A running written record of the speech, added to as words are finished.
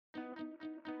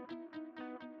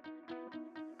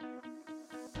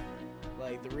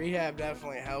like the rehab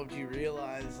definitely helped you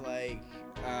realize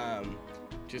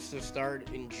just to start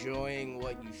enjoying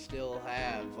what you still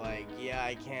have. Like, yeah,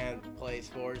 I can't play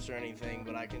sports or anything,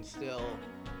 but I can still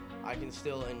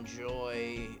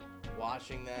enjoy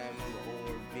watching them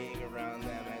or being around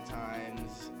them at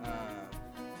times.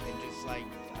 And just like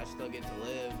I still get to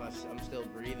live, I'm still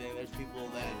breathing. There's people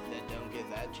that don't get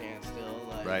that chance still.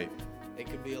 Like, Right. It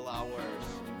could be a lot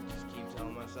worse. Just keep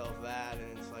telling myself that,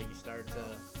 and it's like you start to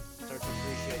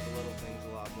appreciate the little things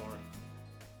a lot more.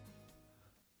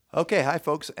 Okay, hi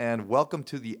folks, and welcome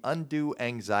to the Undo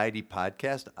Anxiety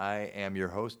Podcast. I am your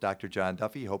host, Dr. John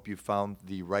Duffy. Hope you found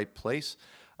the right place.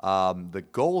 The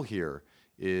goal here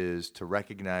is to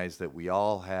recognize that we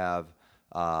all have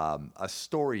a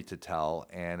story to tell,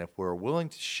 and if we're willing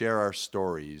to share our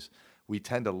stories, we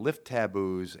tend to lift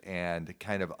taboos and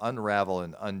kind of unravel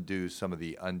and undo some of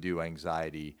the undue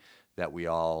anxiety that we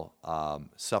all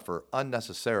suffer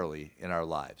unnecessarily in our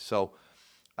lives. So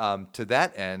to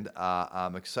that end,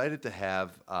 I'm excited to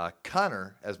have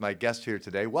Connor as my guest here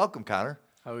today. Welcome, Connor.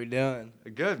 How we doing?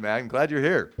 Good, man. Glad you're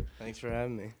here. Thanks for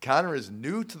having me. Connor is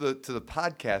new to the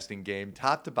podcasting game,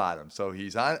 top to bottom. So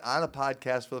he's on a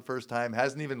podcast for the first time.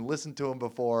 Hasn't even listened to him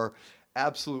before.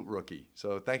 Absolute rookie.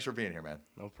 So thanks for being here, man.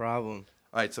 No problem.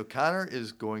 All right. So Connor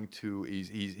is going to.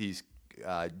 He's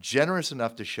generous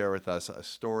enough to share with us a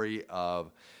story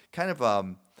of kind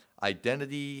of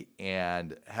identity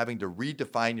and having to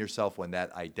redefine yourself when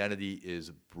that identity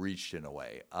is breached in a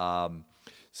way.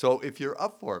 So if you're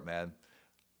up for it, man.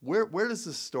 Where does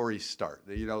this story start?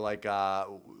 You know, like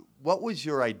what was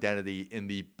your identity in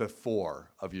the before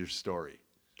of your story?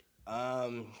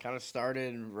 Kind of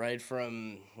started right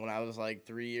from when I was like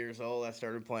 3 years old. I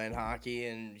started playing hockey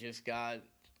and just got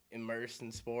immersed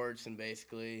in sports and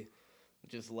basically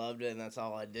just loved it. And that's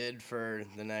all I did for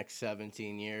the next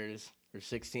 17 years or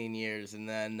 16 years. And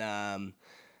then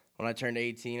when I turned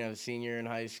 18, I was a senior in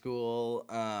high school.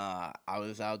 I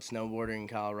was out snowboarding in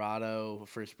Colorado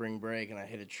for spring break, and I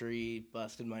hit a tree,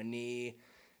 busted my knee,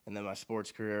 and then my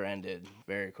sports career ended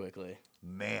very quickly.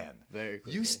 Man, very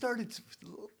quickly. You started.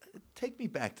 Take me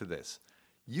back to this.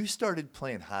 You started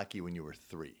playing hockey when you were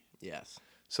 3. Yes.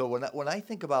 So when I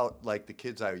think about like the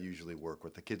kids I usually work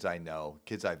with, the kids I know,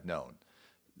 kids I've known.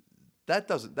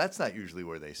 That's not usually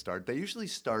where they start. They usually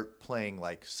start playing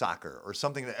like soccer or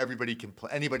something that anybody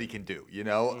can do, you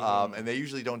know? Mm-hmm. And they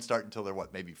usually don't start until they're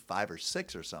maybe 5 or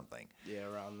 6 or something. Yeah,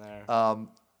 around there.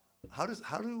 How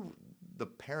do the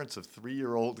parents of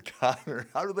 3-year-old Connor,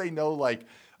 how do they know like,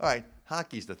 all right,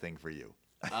 hockey's the thing for you?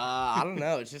 I don't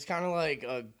know. It's just kind of like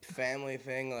a family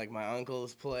thing. Like my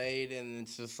uncles played, and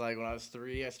it's just like when I was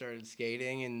 3, I started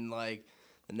skating, and like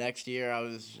the next year I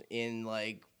was in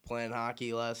like playing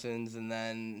hockey lessons, and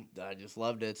then I just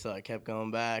loved it, so I kept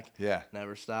going back. Yeah.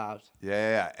 Never stopped.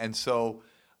 Yeah. And so,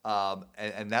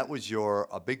 and that was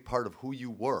a big part of who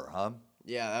you were, huh?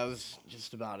 Yeah, that was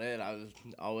just about it. I was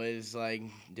always like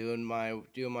doing my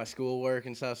schoolwork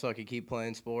and stuff, so I could keep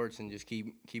playing sports and just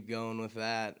keep going with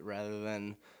that rather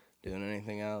than doing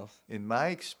anything else. In my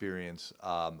experience,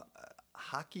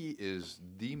 hockey is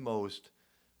the most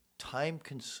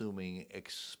time-consuming,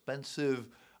 expensive.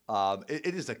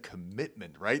 It is a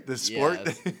commitment, right? The sport.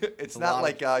 Yeah, it's not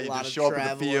like you just show up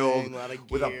in the field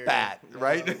with a bat,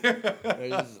 right?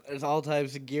 There's all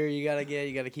types of gear you gotta get.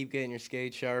 You gotta keep getting your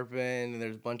skates sharpened. And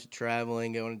there's a bunch of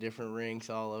traveling, going to different rinks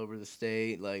all over the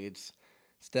state. Like it's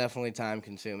definitely time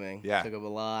consuming. Yeah, it took up a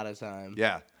lot of time.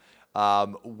 Yeah,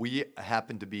 we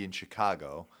happen to be in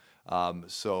Chicago,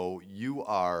 so you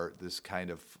are this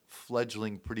kind of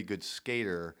fledgling, pretty good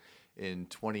skater. In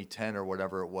 2010 or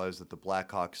whatever it was that the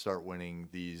Blackhawks start winning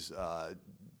these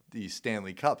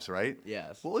Stanley Cups, right?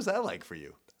 Yes. What was that like for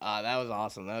you? That was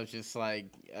awesome. That was just like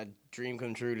a dream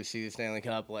come true to see the Stanley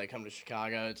Cup come to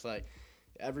Chicago. It's like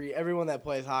everyone that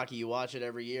plays hockey, you watch it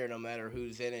every year, no matter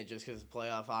who's in it, just because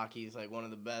playoff hockey is like one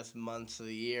of the best months of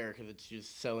the year because it's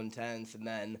just so intense. And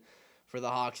then for the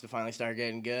Hawks to finally start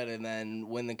getting good and then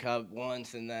win the Cup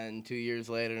once, and then 2 years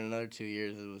later, another 2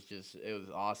 years, it was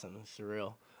awesome. It was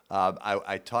surreal.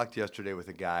 I talked yesterday with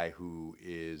a guy who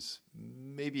is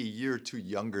maybe a year or 2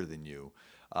 younger than you.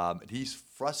 He's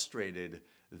frustrated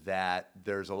that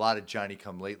there's a lot of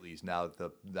Johnny-come-latelys now that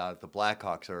the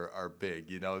Blackhawks are big.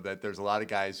 You know, that there's a lot of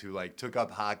guys who like took up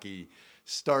hockey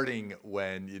starting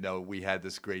when, you know, we had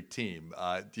this great team.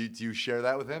 Do you share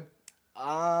that with him?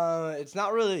 It's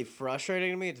not really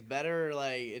frustrating to me. It's better,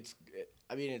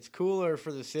 it's cooler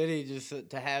for the city just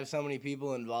to have so many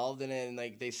people involved in it, and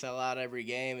like they sell out every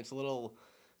game. It's a little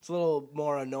it's a little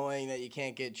more annoying that you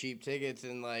can't get cheap tickets.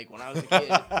 And like when I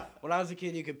was a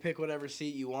kid, you could pick whatever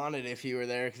seat you wanted if you were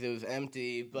there because it was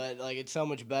empty. But like it's so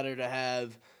much better to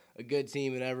have a good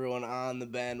team and everyone on the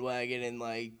bandwagon and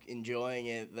like enjoying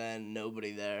it than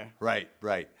nobody there. Right,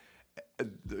 right.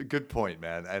 Good point,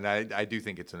 man. And I do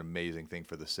think it's an amazing thing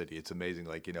for the city. It's amazing,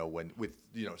 like, when with,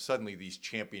 suddenly these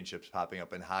championships popping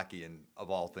up in hockey and of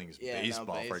all things, Yeah, now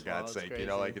baseball, for baseball, God's it's sake,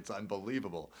 crazy. like it's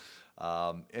unbelievable.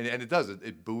 And it does,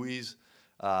 it buoys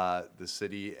the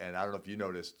city. And I don't know if you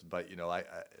noticed, but, I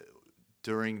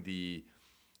during the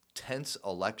tense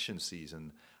election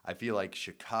season, I feel like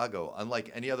Chicago,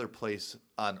 unlike any other place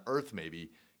on earth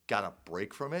maybe, got a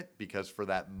break from it because for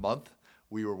that month,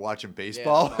 we were watching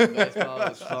baseball. Yeah, baseball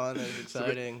was fun. It was So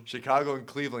exciting. Chicago and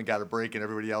Cleveland got a break, and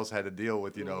everybody else had to deal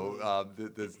with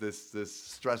this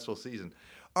stressful season.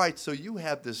 All right, so you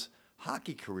have this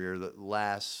hockey career that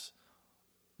lasts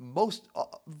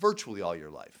virtually all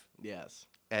your life, Yes.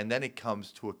 and then it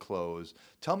comes to a close.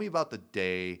 Tell me about the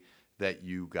day that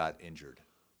you got injured.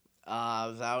 I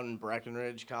was out in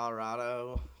Breckenridge,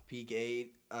 Colorado, Peak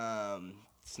 8,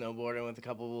 snowboarding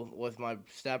with my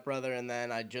stepbrother, and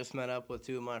then I just met up with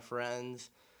two of my friends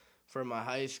from my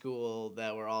high school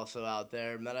that were also out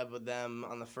there. Met up with them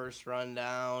on the first run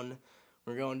down.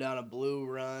 We're going down a blue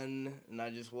run, and I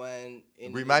just went.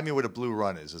 Remind me what a blue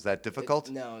run is. Is that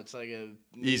difficult? No, it's like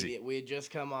Easy. We had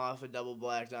just come off a double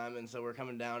black diamond, so we're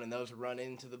coming down, and those run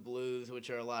into the blues,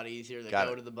 which are a lot easier. They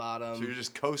go to the bottom. So you're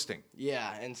just coasting.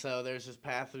 Yeah, and so there's this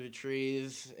path through the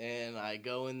trees, and I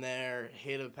go in there,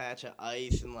 hit a patch of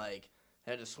ice, and like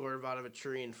had to swerve out of a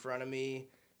tree in front of me.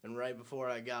 And right before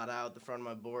I got out, the front of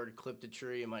my board clipped a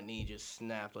tree, and my knee just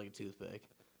snapped like a toothpick.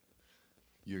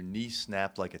 Your knee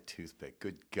snapped like a toothpick.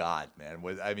 Good God, man.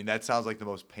 That sounds like the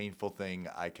most painful thing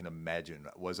I can imagine.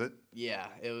 Was it? Yeah,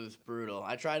 it was brutal.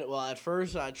 At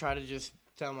first I tried to just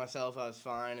tell myself I was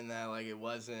fine and that like it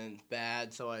wasn't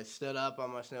bad, so I stood up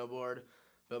on my snowboard,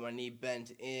 but my knee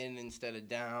bent in instead of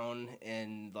down,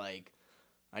 and like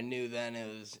I knew then it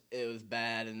was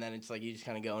bad, and then it's like you just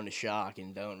kind of go into shock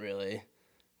and don't really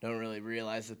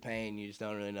realize the pain. You just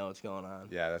don't really know what's going on.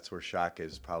 Yeah, that's where shock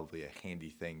is probably a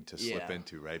handy thing to slip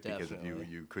into, right? Definitely. Because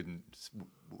if you couldn't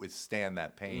withstand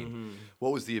that pain. Mm-hmm.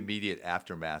 What was the immediate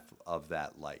aftermath of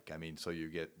that like? So you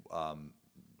get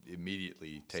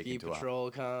immediately taken Ski to patrol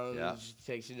comes,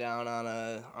 takes you down on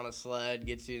a sled,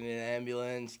 gets you in an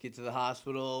ambulance, get to the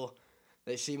hospital.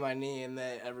 They see my knee, and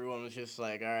everyone was just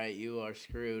like, all right, you are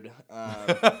screwed. Is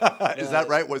that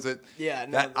right? Was it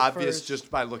that obvious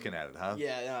just by looking at it, huh?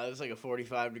 Yeah, no, it was like a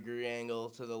 45-degree angle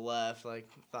to the left. Like,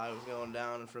 thought I was going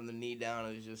down, and from the knee down,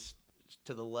 it was just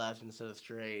to the left instead of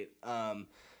straight. So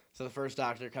the first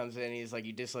doctor comes in, he's like,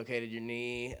 you dislocated your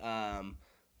knee.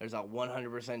 There's a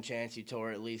 100% chance you tore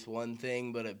at least one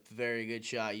thing, but a very good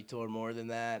shot you tore more than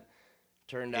that.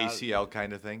 Turned out ACL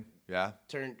kind of thing. Yeah.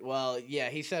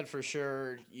 He said for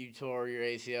sure you tore your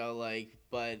ACL,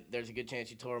 but there's a good chance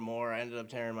you tore more. I ended up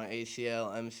tearing my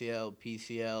ACL, MCL,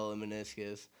 PCL, and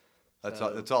meniscus. That's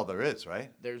all there is, right?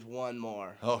 There's one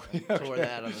more. Oh, I tore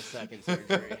that on the second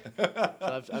surgery.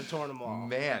 So I've torn them all.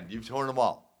 Man, you've torn them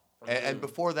all. And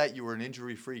before that, you were an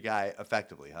injury-free guy,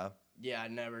 effectively, huh? Yeah, I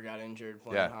never got injured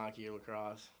playing hockey or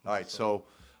lacrosse. All right,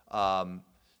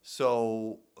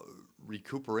 so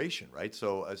recuperation, right?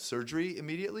 So a surgery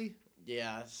immediately?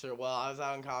 Yeah, I was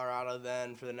out in Colorado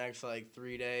then for the next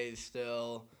 3 days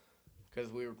still because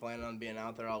we were planning on being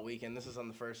out there all weekend. This was on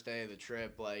the first day of the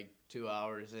trip, 2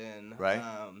 hours in. Right.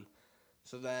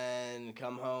 So then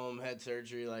come home, had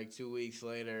surgery 2 weeks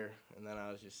later, and then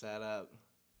I was just sat up.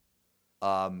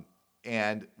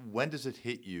 And when does it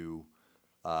hit you?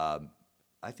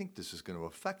 I think this is going to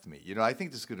affect me. I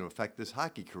think this is going to affect this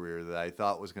hockey career that I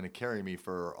thought was going to carry me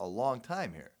for a long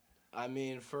time here.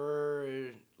 For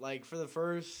the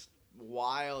first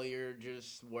while, you're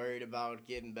just worried about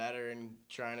getting better and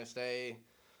trying to stay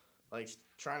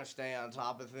on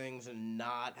top of things and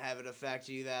not have it affect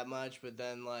you that much. But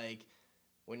then,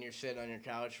 when you're sitting on your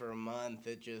couch for a month,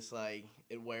 it just,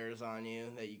 it wears on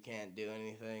you that you can't do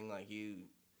anything. You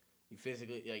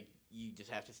physically, you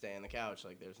just have to stay on the couch.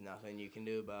 There's nothing you can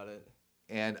do about it.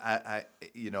 And I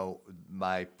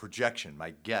my projection,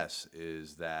 my guess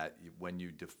is that when you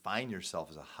define yourself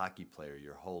as a hockey player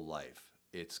your whole life,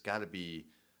 it's got to be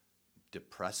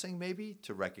depressing maybe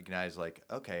to recognize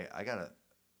okay,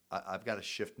 I've got to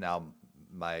shift now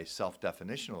my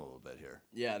self-definition a little bit here.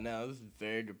 Yeah, no, it was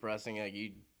very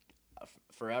depressing.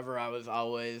 Forever I was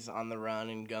always on the run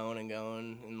and going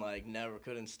and never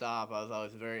couldn't stop. I was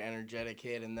always a very energetic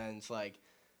kid, and then it's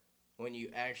when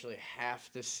you actually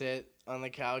have to sit on the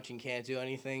couch and can't do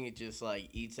anything, it just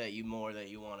eats at you more that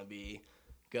you want to be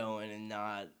going and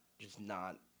not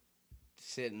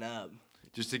sitting up.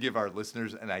 Just to give our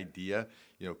listeners an idea,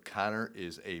 Connor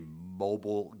is a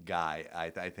mobile guy.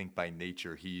 I think by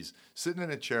nature, he's sitting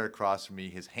in a chair across from me.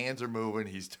 His hands are moving.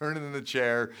 He's turning in the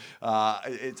chair.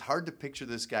 It's hard to picture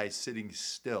this guy sitting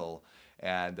still,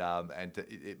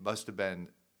 it must have been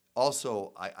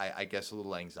also, I guess, a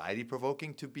little anxiety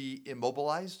provoking to be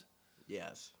immobilized.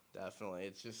 Yes, definitely.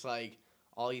 It's just like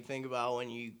all you think about when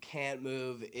you can't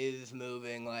move is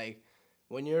moving. Like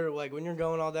when you're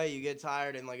going all day, you get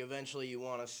tired and like eventually you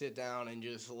want to sit down and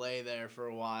just lay there for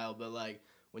a while. But like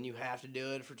when you have to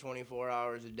do it for 24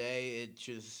 hours a day, it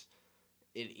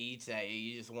eats at you.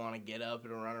 You just want to get up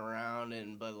and run around,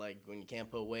 but like when you can't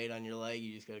put weight on your leg,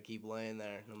 you just gotta keep laying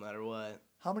there no matter what.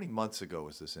 How many months ago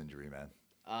was this injury, man?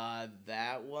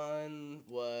 That one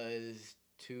was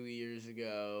 2 years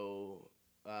ago,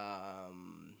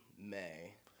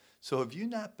 May. So have you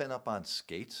not been up on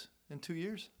skates in 2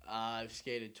 years? I've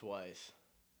skated twice.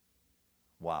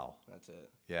 Wow. That's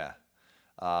it. Yeah.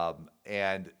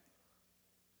 And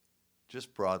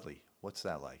just broadly, what's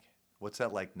that like? What's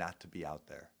that like not to be out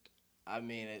there? I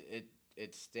mean,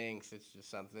 it stinks. It's just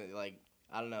something like,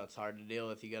 I don't know, it's hard to deal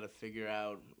with. You got to figure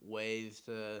out ways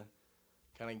to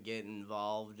kind of get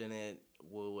involved in it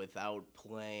without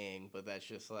playing, but that's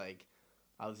just like,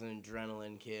 I was an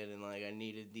adrenaline kid and like I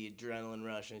needed the adrenaline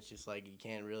rush, and it's just like you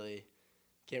can't really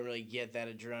get that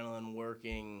adrenaline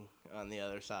working on the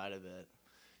other side of it.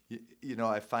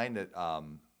 I find that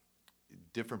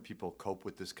different people cope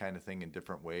with this kind of thing in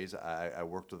different ways. I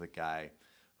worked with a guy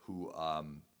who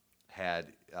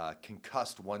had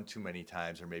concussed one too many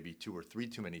times, or maybe two or three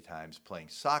too many times playing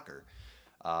soccer,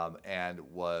 and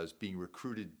was being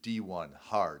recruited D1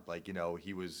 hard. Like,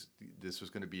 this was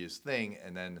going to be his thing.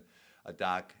 And then a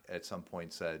doc at some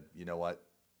point said, you know what,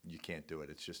 you can't do it.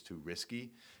 It's just too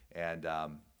risky. And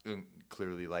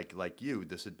clearly, like you,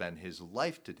 this had been his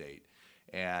life to date.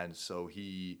 And so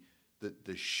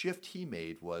the shift he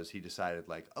made was he decided,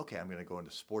 like, okay, I'm going to go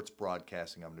into sports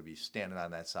broadcasting. I'm going to be standing on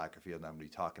that soccer field, and I'm going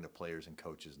to be talking to players and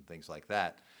coaches and things like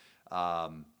that.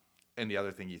 And the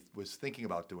other thing he was thinking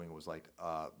about doing was like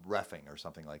reffing or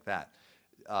something like that.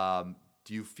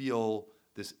 Do you feel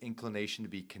this inclination to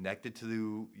be connected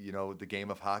to the game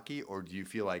of hockey, or do you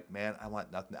feel like, man, I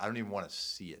want nothing? I don't even want to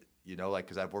see it.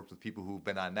 Because I've worked with people who've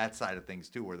been on that side of things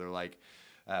too, where they're like,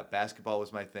 basketball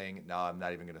was my thing. Now I'm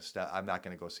not even going to I'm not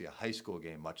going to go see a high school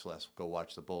game, much less go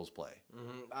watch the Bulls play.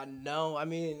 Mm-hmm. No, I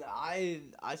mean, I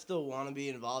still want to be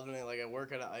involved in it. Like, I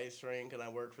work at an ice rink and I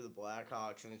work for the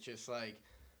Blackhawks, and it's just like,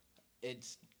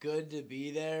 it's good to be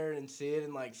there and see it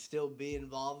and like still be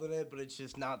involved in it, but it's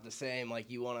just not the same. Like,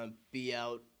 you want to be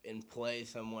out and play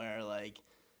somewhere. Like,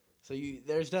 so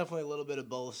there's definitely a little bit of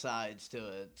both sides to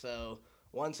it. So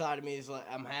one side of me is like,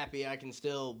 I'm happy I can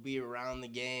still be around the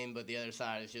game, but the other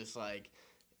side is just like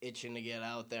itching to get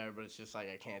out there, but it's just like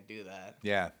I can't do that.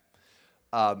 Yeah.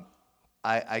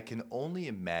 I can only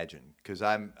imagine, because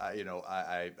I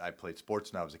played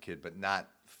sports when I was a kid, but not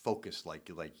focused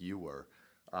like you were.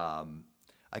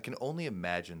 I can only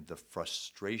imagine the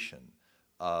frustration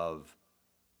of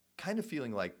kind of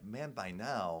feeling like, man, by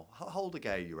now, how old a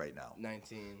guy are you right now?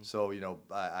 19. So,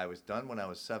 I was done when I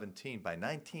was 17. By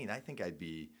 19, I think I'd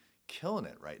be killing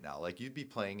it right now. Like, you'd be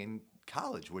playing in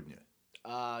college, wouldn't you?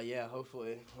 Yeah,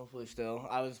 hopefully still.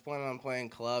 I was planning on playing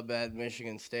club at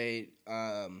Michigan State,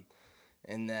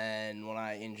 and then when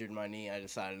I injured my knee, I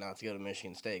decided not to go to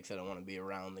Michigan State because I don't want to be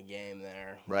around the game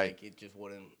there. Right. Like, it just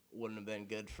wouldn't have been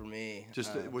good for me.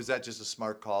 Was that just a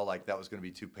smart call? Like, that was going to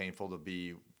be too painful to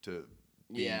be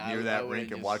yeah, near that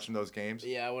rink and watching those games?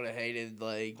 Yeah, I would have hated,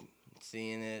 like,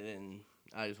 seeing it, and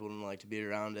I just wouldn't like to be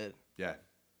around it. Yeah.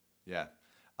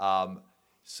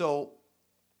 So,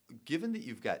 given that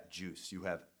you've got juice, you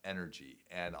have energy,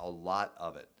 and a lot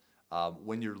of it,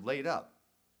 when you're laid up,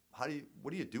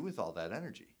 what do you do with all that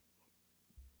energy?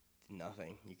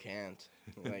 Nothing. You can't.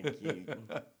 Like, you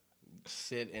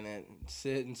sit in it,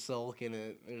 sit and sulk in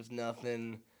it. There's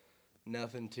nothing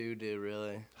to do,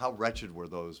 really. How wretched were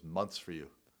those months for you?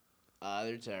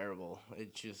 They're terrible.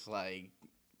 It's just like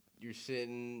you're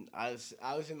sitting. I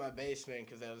was in my basement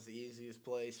because that was the easiest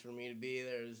place for me to be.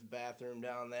 There's a bathroom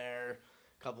down there,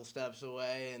 a couple steps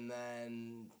away, and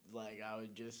then like I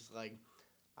would just like.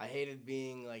 I hated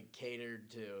being like catered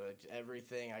to. It's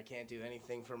everything. I can't do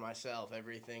anything for myself.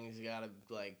 Everything's got to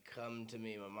like come to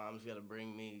me. My mom's got to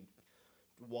bring me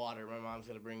water. My mom's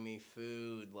got to bring me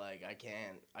food. Like I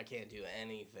can't do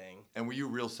anything. And were you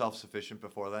real self-sufficient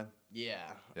before then? Yeah.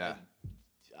 Yeah.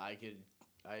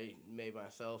 I made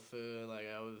myself food. Like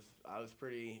I was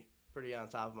pretty on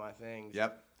top of my things.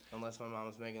 Yep. Unless my mom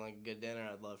was making like a good dinner,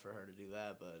 I'd love for her to do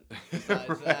that. But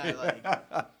besides that,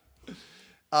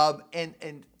 like,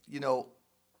 and you know,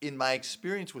 in my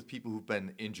experience with people who've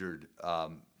been injured,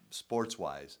 sports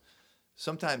wise,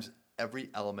 sometimes every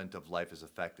element of life is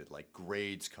affected. Like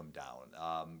grades come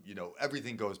down. You know,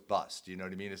 everything goes bust. You know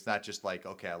what I mean? It's not just like,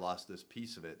 okay, I lost this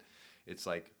piece of it. It's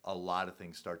like a lot of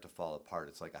things start to fall apart.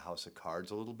 It's like a house of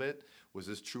cards a little bit. Was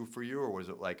this true for you, or was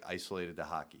it like isolated to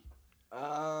hockey?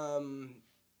 um,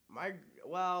 my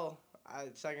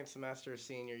second semester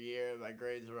senior year, my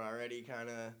grades were already kind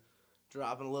of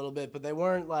dropping a little bit, but they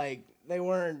weren't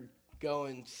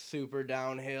going super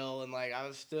downhill, and like I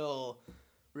was still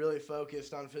really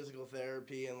focused on physical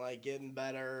therapy and like getting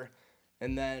better.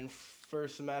 And then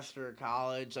first semester of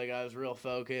college, like I was real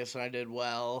focused and I did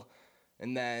well.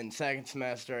 And then second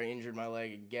semester, I injured my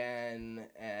leg again,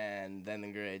 and then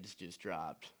the grades just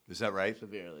dropped Is that right?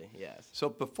 severely. Yes. So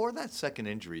before that second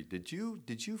injury, did you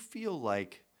feel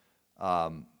like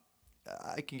um,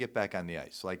 I can get back on the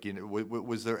ice? Like, you know,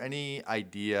 was there any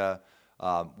idea,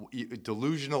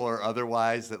 delusional or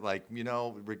otherwise, that like, you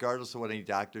know, regardless of what any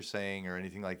doctor's saying or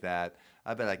anything like that,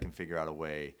 I bet I can figure out a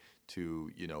way to,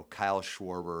 you know, Kyle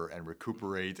Schwarber and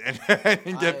recuperate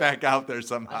and get back out there I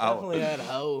somehow. definitely had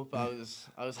hope. I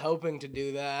was hoping to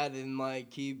do that and like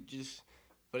keep just,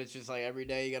 but it's just like every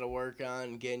day you got to work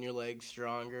on getting your legs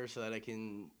stronger so that I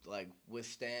can like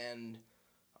withstand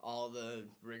all the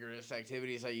rigorous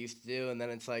activities I used to do. And then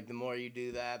it's like the more you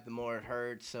do that, the more it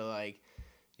hurts. So like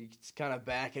it's kind of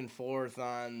back and forth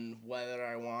on whether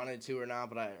I wanted to or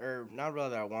not, or not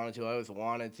whether I wanted to. I always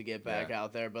wanted to get back Yeah.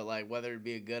 out there, but like whether it'd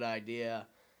be a good idea.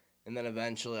 And then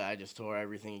eventually I just tore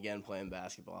everything again playing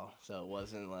basketball. So it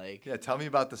wasn't like, Yeah, tell me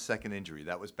about the second injury.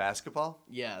 That was basketball?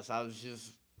 yes, I was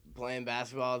just playing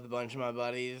basketball with a bunch of my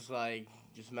buddies, like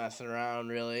just messing around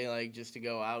really, like just to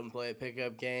go out and play a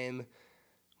pickup game.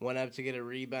 Went up to get a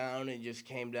rebound and just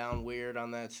came down weird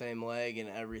on that same leg and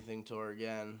everything tore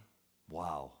again.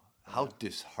 Wow. How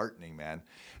disheartening, man.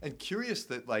 And curious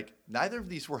that like neither of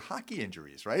these were hockey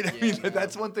injuries, right? I mean, No.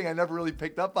 that's one thing I never really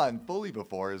picked up on fully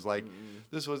before is like Mm-mm.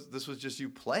 this was just you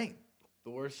playing.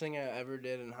 The worst thing I ever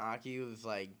did in hockey was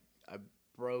like I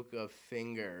broke a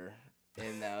finger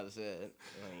and that was it.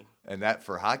 Like, And that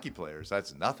for hockey players,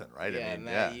 that's nothing, right? yeah, I mean, and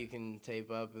yeah. that you can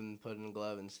tape up and put in a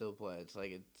glove and still play. It's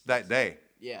like That day.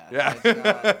 yeah, Yeah.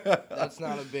 that's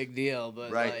not a big deal,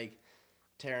 but Right. like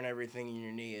tearing everything in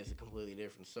your knee is a completely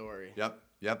different story.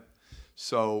 Yep.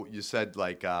 So you said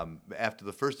like after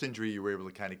the first injury, you were able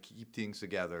to kind of keep things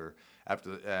together.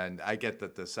 And I get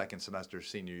that the second semester,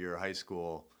 senior year of high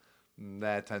school,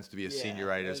 that tends to be a Yeah,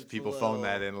 senioritis. it's a People phone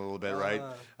that little- in a little bit,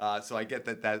 right? So I get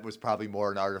that that was probably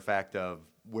more an artifact of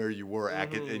where you were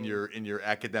in your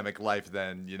academic life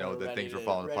than you know Kinda that things were ready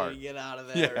falling to apart. get out of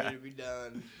there, Yeah. ready to be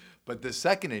done. But the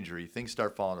second injury, things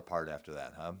start falling apart after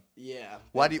that, huh? Yeah.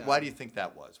 Why big do time. you think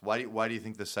that was? Why do you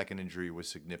think the second injury was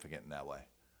significant in that way?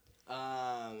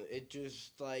 It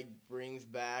just like brings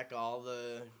back all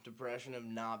the depression of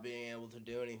not being able to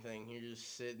do anything. You're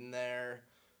just sitting there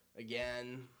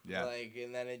again, Yeah. like,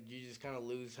 and then you just kind of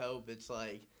lose hope. It's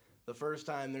like the first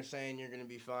time they're saying you're gonna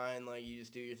be fine, like you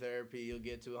just do your therapy, you'll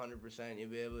get to 100%, you'll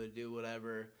be able to do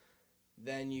whatever.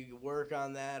 Then you work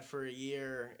on that for a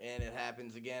year, and it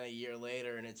happens again a year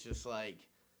later, and it's just like,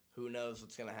 who knows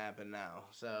what's gonna happen now?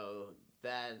 So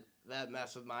that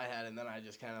messed with my head, and then I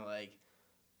just kind of like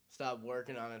stopped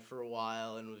working on it for a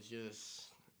while and was just.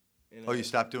 Oh, you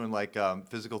stopped doing like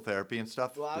physical therapy and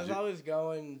stuff? Well, I Did was you- always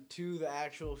going to the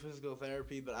actual physical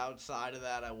therapy, but outside of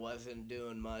that, I wasn't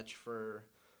doing much for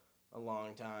a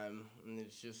long time, and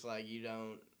it's just like you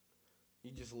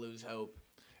just lose hope.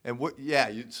 And what?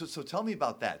 Yeah. So tell me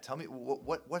about that. Tell me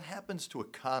what happens to a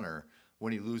Connor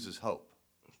when he loses hope?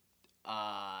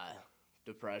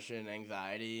 Depression,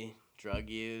 anxiety, drug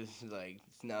use, like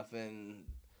it's nothing.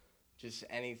 Just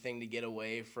anything to get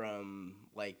away from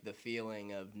like the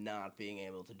feeling of not being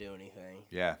able to do anything.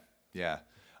 Yeah.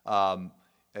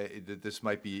 This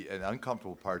might be an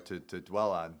uncomfortable part to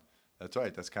dwell on. That's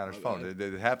right. That's Connor's Okay. phone.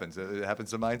 It happens. It happens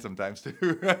to mine sometimes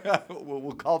too.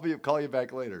 We'll call you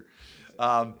back later.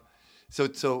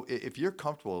 So if you're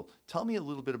comfortable, tell me a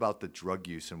little bit about the drug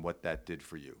use and what that did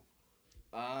for you.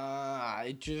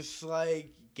 It just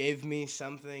like gave me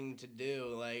something to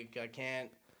do. Like I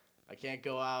can't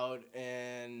go out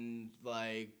and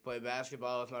like play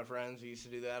basketball with my friends. We used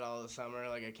to do that all the summer.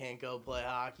 Like I can't go play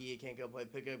hockey. I can't go play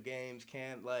pickup games.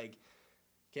 Can't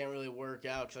really work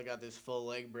out because I got this full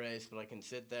leg brace. But I can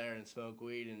sit there and smoke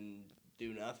weed and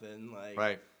do nothing. Like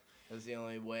Right. that's the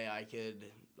only way I could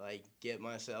like get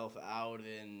myself out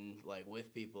and like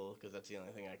with people because that's the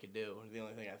only thing I could do. The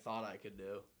only thing I thought I could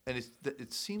do. And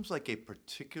it seems like a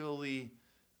particularly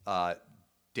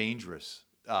dangerous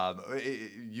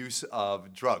use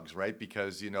of drugs, right?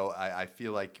 Because, I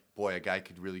feel like, boy, a guy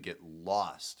could really get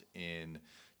lost in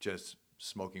just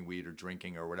smoking weed or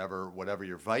drinking or whatever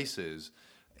your vice is,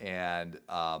 and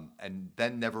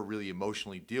then never really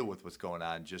emotionally deal with what's going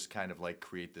on, just kind of like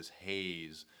create this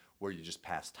haze where you just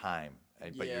pass time,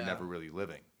 but you're Yeah. never really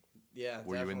living. Yeah,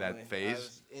 Were you in that definitely. I phase?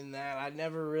 was in that. I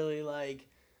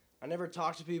never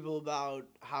talked to people about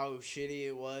how shitty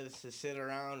it was to sit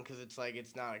around because it's like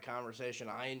it's not a conversation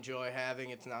I enjoy having.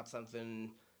 It's not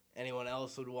something anyone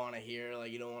else would want to hear.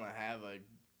 Like, you don't want to have a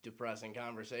depressing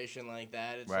conversation like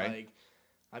that. It's Right. like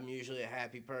I'm usually a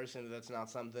happy person. That's not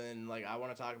something like I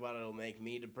want to talk about. It'll make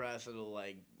me depressed. It'll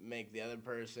like make the other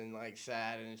person like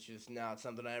sad, and it's just not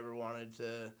something I ever wanted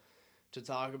to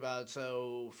talk about.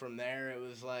 So from there, it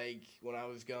was like when I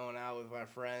was going out with my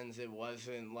friends, it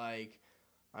wasn't like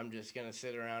I'm just gonna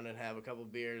sit around and have a couple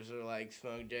beers or like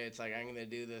smoke J. It's like I'm gonna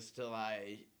do this till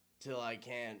I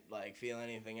can't like feel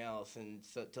anything else, and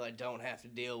so, till I don't have to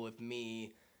deal with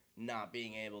me not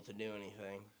being able to do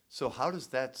anything. So how does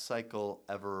that cycle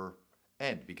ever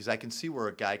end? Because I can see where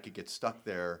a guy could get stuck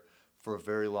there for a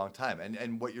very long time.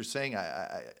 And what you're saying,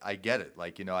 I get it.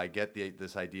 Like, I get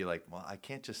this idea like, well, I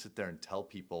can't just sit there and tell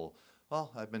people,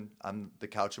 well, I'm the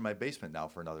couch in my basement now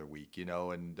for another week,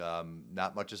 and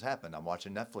not much has happened. I'm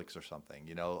watching Netflix or something,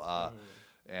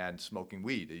 and smoking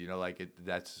weed, I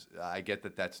get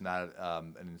that that's not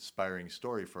an inspiring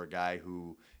story for a guy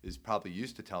who is probably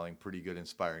used to telling pretty good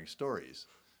inspiring stories,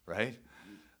 right?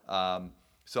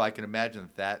 So I can imagine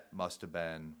that must have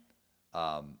been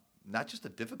not just a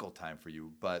difficult time for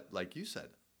you, but like you said,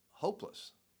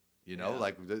 hopeless. Yeah.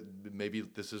 Like maybe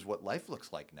this is what life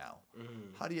looks like now.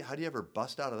 Mhm. How do you ever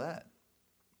bust out of that?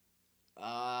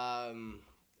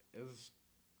 It was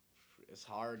it's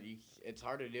hard. It's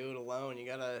hard to do it alone. You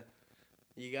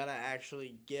gotta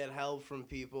actually get help from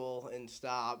people and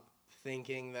stop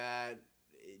thinking that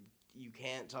you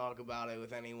can't talk about it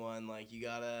with anyone. Like you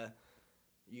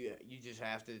just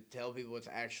have to tell people what's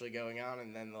actually going on,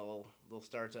 and then they'll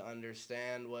start to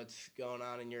understand what's going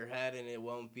on in your head, and it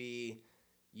won't be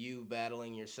you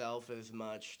battling yourself as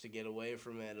much to get away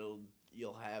from it.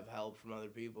 You'll have help from other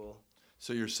people.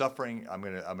 So you're suffering. I'm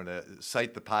gonna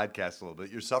cite the podcast a little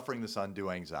bit. You're suffering this undue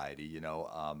anxiety,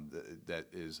 that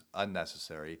is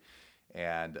unnecessary,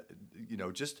 and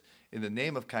just in the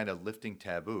name of kind of lifting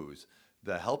taboos,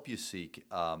 the help you seek,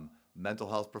 mental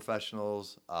health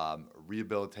professionals,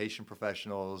 rehabilitation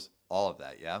professionals, all of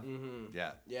that. Yeah, Mm-hmm.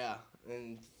 yeah, Yeah,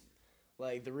 and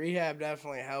like the rehab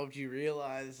definitely helped you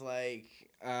realize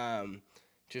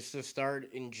just to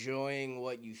start enjoying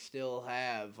what you still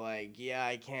have. Like, yeah,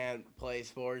 I can't play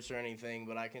sports or anything,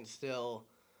 but I can still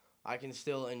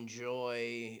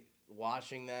enjoy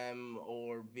watching them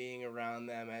or being around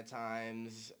them at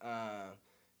times.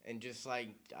 And just like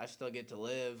I still get to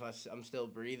live. I'm still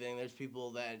breathing. There's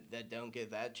people that don't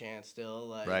get that chance still.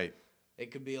 Like, right.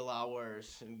 it could be a lot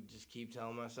worse, and just keep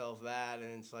telling myself that,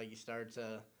 and it's like you start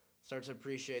to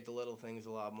appreciate the little things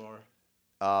a lot more.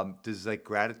 Does like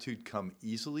gratitude come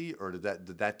easily, or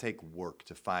did that take work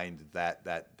to find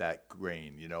that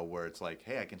grain? Where it's like,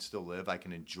 hey, I can still live. I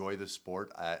can enjoy the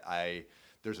sport. I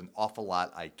there's an awful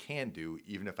lot I can do,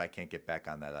 even if I can't get back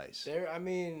on that ice. I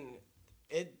mean,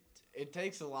 it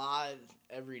takes a lot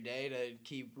every day to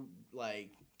keep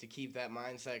that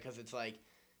mindset, because it's like,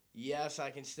 yes,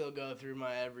 I can still go through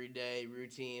my everyday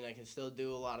routine. I can still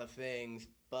do a lot of things,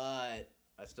 but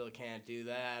I still can't do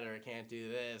that, or I can't do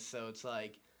this. So it's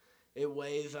like it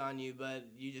weighs on you, but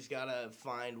you just gotta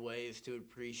find ways to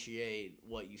appreciate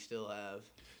what you still have.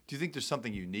 Do you think there's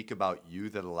something unique about you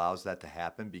that allows that to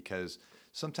happen? Because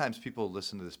sometimes people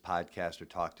listen to this podcast or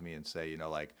talk to me and say,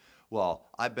 like, well,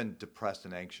 I've been depressed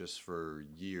and anxious for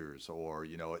years, or,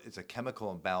 it's a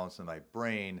chemical imbalance in my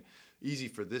brain. Easy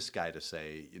for this guy to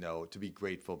say, to be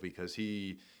grateful because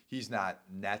he's not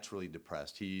naturally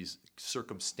depressed. He's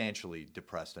circumstantially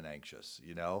depressed and anxious.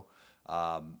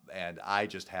 And I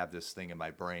just have this thing in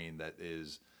my brain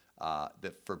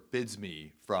that forbids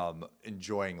me from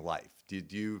enjoying life. Do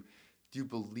you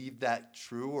believe that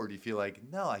true, or do you feel like,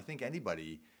 no, I think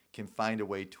anybody can find a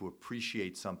way to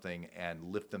appreciate something and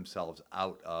lift themselves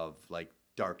out of like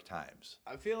dark times?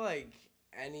 I feel like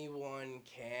anyone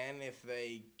can if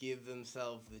they give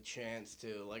themselves the chance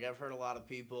to. Like, I've heard a lot of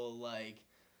people like,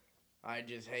 I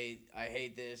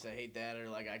hate this, I hate that, or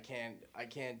like I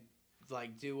can't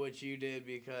like do what you did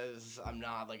because I'm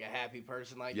not like a happy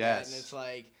person like that. Yes. And it's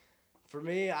like For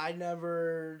me, I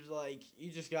never, like, you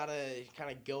just gotta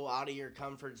kind of go out of your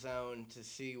comfort zone to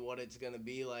see what it's gonna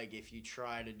be like if you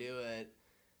try to do it.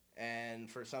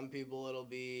 And for some people, it'll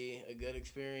be a good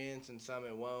experience, and some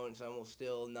it won't. Some will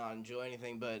still not enjoy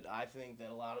anything. But I think that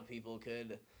a lot of people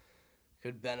could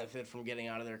benefit from getting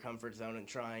out of their comfort zone and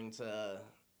trying to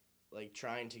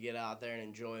get out there and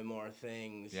enjoy more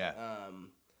things. Yeah.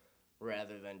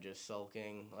 Rather than just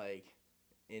sulking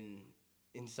in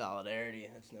in solidarity.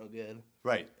 That's no good.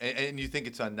 Right. And you think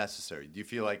it's unnecessary. Do you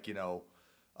feel like,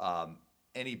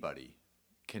 anybody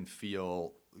can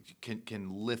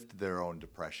lift their own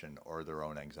depression or their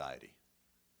own anxiety?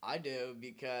 I do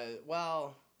because,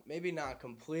 well, maybe not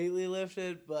completely lift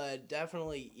it, but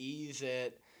definitely ease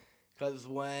it. Because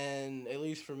when, at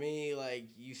least for me, like,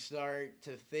 you start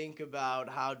to think about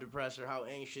how depressed or how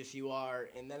anxious you are,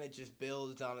 and then it just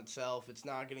builds on itself. It's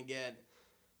not gonna get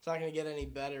any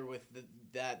better with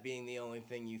that being the only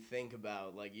thing you think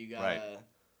about. Like, Right.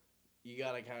 you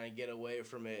gotta kind of get away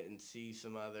from it and see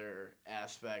some other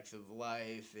aspects of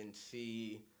life and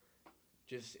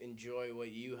just enjoy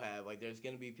what you have. Like, there's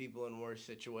gonna be people in worse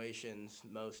situations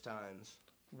most times.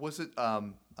 Was it?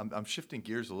 I'm shifting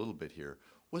gears a little bit here.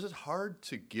 Was it hard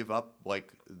to give up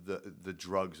like the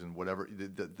drugs and whatever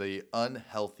the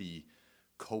unhealthy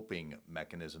coping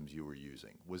mechanisms you were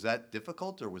using? Was that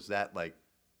difficult, or was that like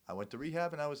I went to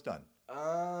rehab and I was done?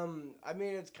 I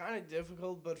mean, it's kind of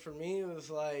difficult, but for me, it was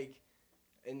like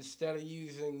instead of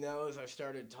using those, I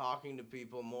started talking to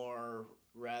people more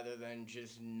rather than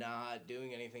just not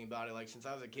doing anything about it. Like, since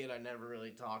I was a kid, I never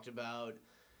really talked about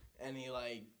any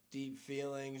like deep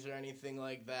feelings or anything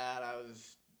like that.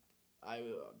 I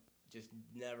just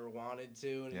never wanted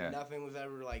to, and Yeah. nothing was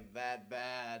ever like that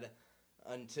bad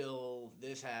until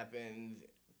this happened.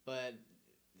 But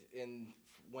in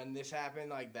when this happened,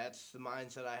 like, that's the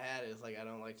mindset I had. Is like, I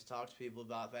don't like to talk to people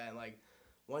about that. And like,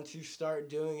 once you start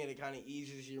doing it, it kind of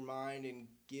eases your mind and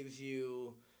gives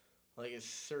you like a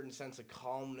certain sense of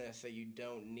calmness that you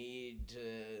don't need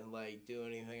to like do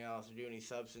anything else or do any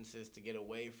substances to get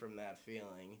away from that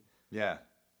feeling. Yeah.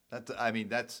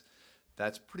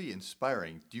 That's pretty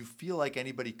inspiring. Do you feel like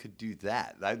anybody could do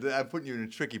that? I'm putting you in a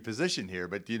tricky position here,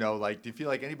 but do you feel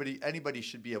like anybody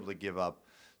should be able to give up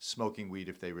smoking weed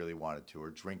if they really wanted to, or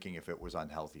drinking if it was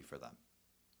unhealthy for them?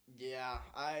 Yeah,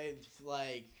 I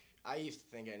used to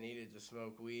think I needed to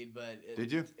smoke weed, but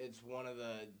Did you? it's one of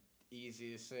the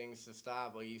easiest things to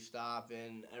stop. Like, you stop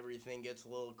and everything gets a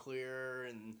little clearer,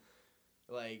 and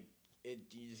like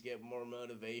you just get more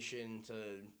motivation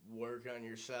to work on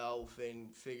yourself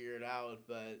and figure it out.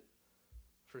 But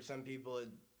for some people,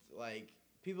 like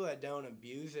people that don't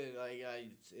abuse it,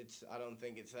 I don't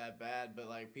think it's that bad. But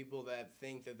like people that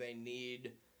think that they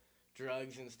need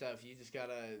drugs and stuff, you just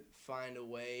gotta find a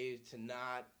way to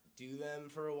not do them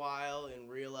for a while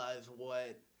and realize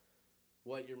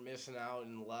what you're missing out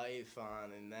in life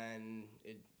on. And then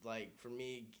it, like, for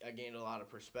me, I gained a lot of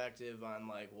perspective on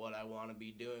like what I want to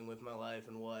be doing with my life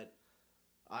and what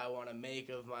I want to make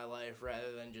of my life,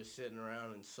 rather than just sitting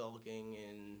around and sulking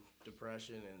in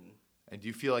depression. And do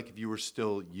you feel like if you were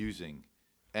still using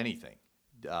anything,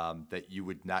 that you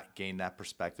would not gain that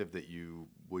perspective, that you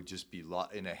would just be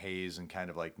in a haze and kind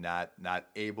of like not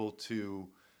able to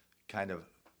kind of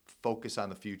focus on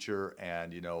the future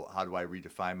and how do I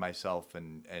redefine myself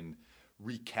and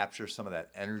recapture some of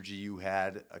that energy you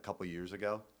had a couple years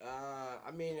ago? I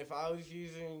mean, if I was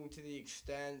using to the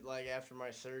extent like after my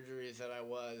surgeries that I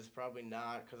was, probably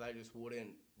not, because I just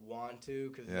wouldn't want to,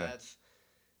 because Yeah.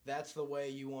 that's the way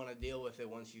you want to deal with it.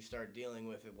 Once you start dealing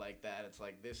with it like that, it's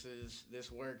like,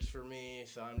 this works for me,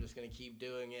 so I'm just gonna keep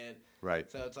doing it. Right.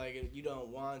 So it's like you don't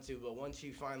want to, but once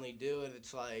you finally do it,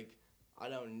 it's like, I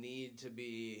don't need to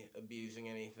be abusing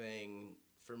anything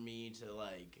for me to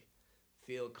like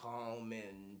feel calm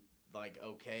and like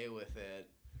okay with it.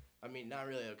 I mean, not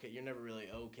really okay. You're never really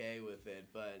okay with it,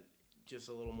 but just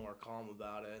a little more calm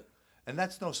about it. And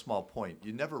that's no small point.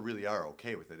 You never really are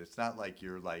okay with it. It's not like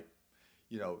you're like,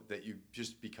 that you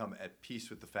just become at peace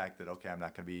with the fact that, okay, I'm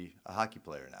not going to be a hockey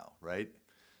player now, right?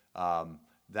 Um,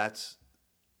 that's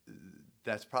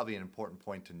that's probably an important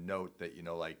point to note, that,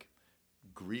 like,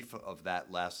 grief of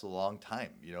that lasts a long time.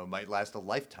 It might last a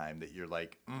lifetime, that you're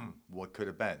like, what could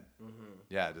have been?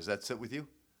 Yeah. Does that sit with you?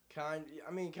 Kind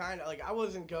of like I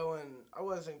wasn't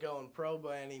going pro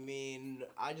by any mean.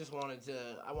 I wanted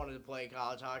to play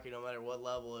college hockey no matter what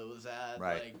level it was at.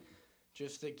 Right. Like,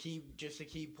 just to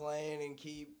keep playing and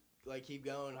keep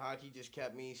going. Hockey just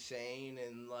kept me sane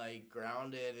and like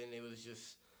grounded, and it was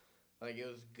just like, it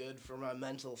was good for my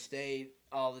mental state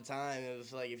all the time. It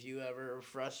was like, if you ever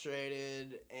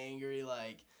frustrated, angry,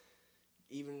 like,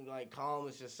 even like calm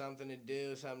is just something to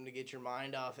do, something to get your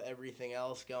mind off everything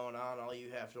else going on. All you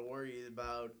have to worry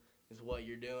about is what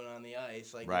you're doing on the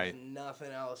ice. Like Right. there's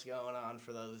nothing else going on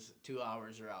for those 2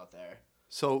 hours you're out there.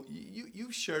 So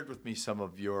you've shared with me some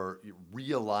of your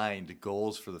realigned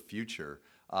goals for the future.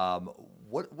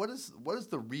 What is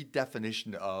the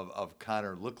redefinition of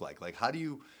Connor look like? Like how do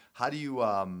you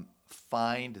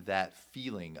find that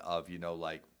feeling of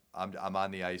like I'm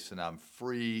on the ice and I'm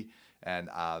free and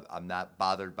I'm not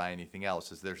bothered by anything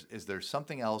else? Is there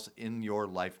something else in your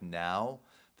life now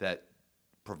that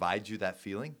provides you that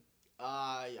feeling?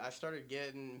 I started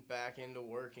getting back into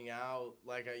working out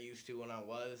like I used to when I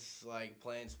was like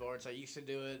playing sports. I used to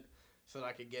do it so that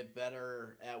I could get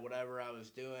better at whatever I was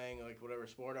doing, like whatever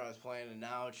sport I was playing. And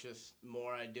now it's just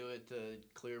more I do it to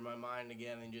clear my mind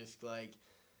again and just like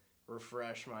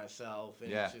refresh myself. And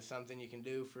Yeah. it's just something you can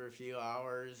do for a few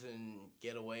hours and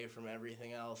get away from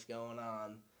everything else going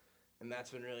on. And that's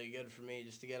been really good for me,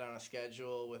 just to get on a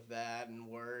schedule with that and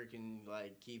work and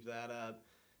like keep that up.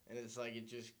 And it's like it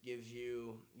just gives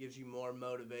you more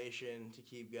motivation to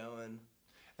keep going.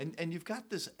 And you've got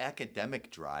this academic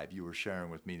drive you were sharing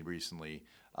with me recently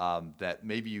that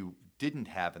maybe you didn't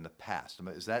have in the past.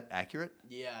 Is that accurate?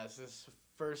 Yeah, it's this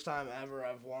first time ever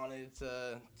I've wanted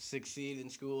to succeed in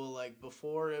school. Like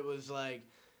before, it was like,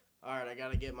 all right, I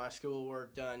got to get my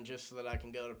schoolwork done just so that I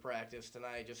can go to practice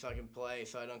tonight, just so I can play,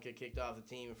 so I don't get kicked off the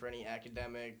team for any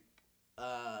academic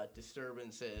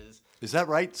disturbances. Is that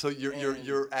right? So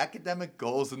your academic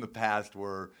goals in the past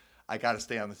were, I got to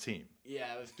stay on the team.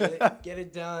 Yeah, it was get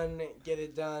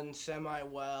it done semi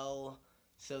well,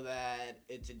 so that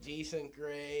it's a decent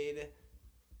grade,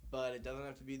 but it doesn't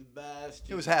have to be the best.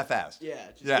 It was half-assed.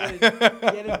 Yeah, just Yeah.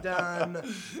 get it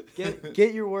done.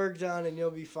 Get your work done, and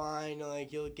you'll be fine.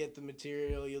 Like you'll get the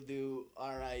material, you'll do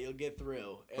all right. You'll get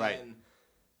through. Right.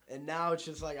 And now it's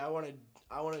just like I want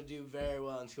to do very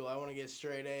well in school. I want to get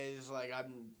straight A's.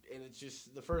 And it's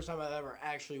just the first time I've ever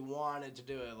actually wanted to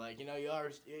do it. Like,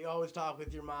 you always talk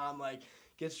with your mom, like,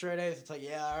 get straight A's. It's like,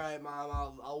 yeah, all right,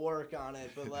 mom, I'll work on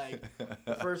it. But like,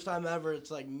 the first time ever,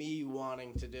 it's like me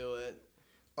wanting to do it.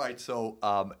 All right. So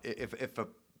if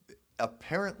a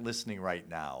parent listening right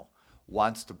now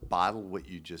wants to bottle what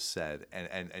you just said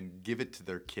and give it to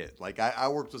their kid, like I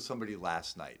worked with somebody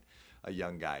last night, a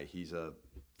young guy. He's a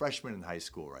freshman in high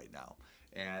school right now,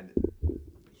 and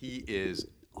he is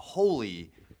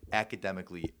wholly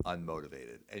academically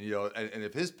unmotivated. And and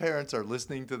if his parents are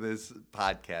listening to this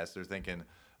podcast, they're thinking,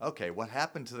 okay, what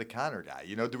happened to the Connor guy?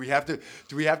 Do we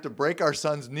have to break our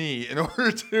son's knee in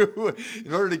order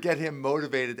to get him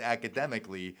motivated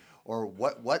academically, or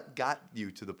what got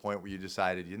you to the point where you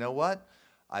decided, you know what,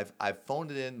 I've phoned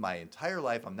it in my entire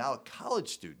life. I'm now a college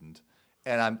student.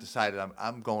 And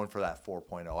I'm going for that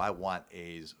 4.0. I want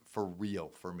A's for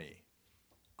real for me.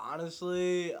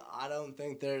 Honestly, I don't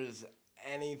think there's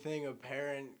anything a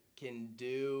parent can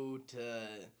do to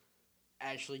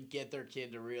actually get their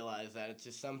kid to realize that. It's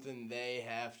just something they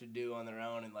have to do on their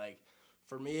own. And like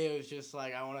for me, it was just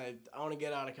like I want to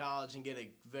get out of college and get a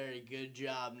very good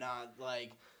job, not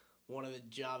like one of the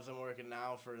jobs I'm working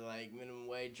now for like minimum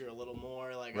wage or a little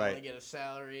more. Like Right. I want to get a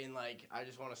salary and like I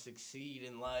just want to succeed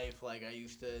in life. Like I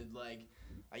used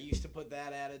to put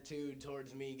that attitude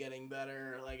towards me getting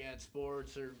better like at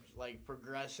sports or like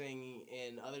progressing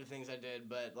in other things I did,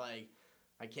 but like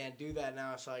I can't do that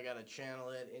now, so I got to channel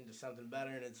it into something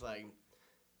better. And it's like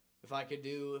if I could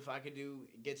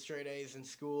get straight A's in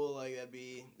school, like that'd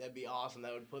be awesome.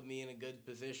 That would put me in a good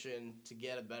position to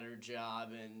get a better job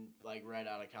and like right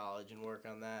out of college and work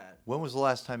on that. When was the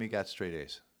last time you got straight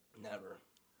A's? Never,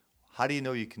 How do you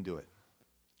know you can do it?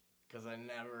 because I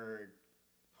never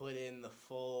put in the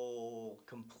full,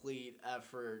 complete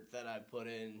effort that I put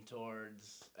in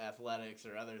towards athletics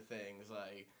or other things.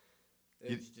 Like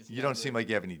You don't seem like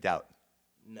you have any doubt.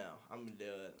 No, I'm gonna do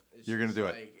it. You're gonna do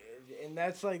it. And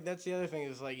that's the other thing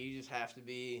is like you just have to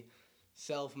be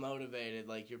self-motivated.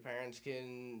 Like your parents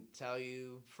can tell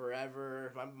you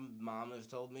forever. My mom has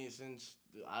told me since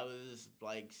I was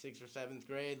like 6th or 7th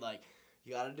grade, like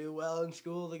you got to do well in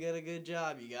school to get a good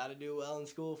job. You got to do well in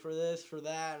school for this, for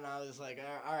that. And I was like,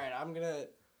 all right, I'm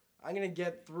gonna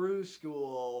get through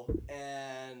school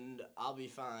and I'll be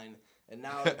fine. And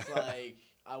now it's like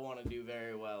I want to do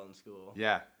very well in school.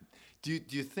 Yeah. Do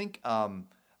you think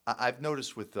I've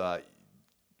noticed with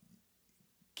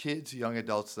kids, young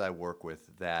adults that I work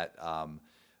with that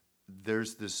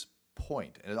there's this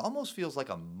point, and it almost feels like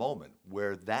a moment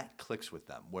where that clicks with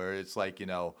them, where it's like,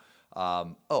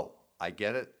 oh, I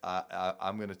get it.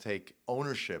 I'm going to take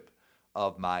ownership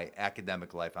of my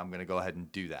academic life. I'm going to go ahead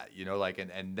and do that.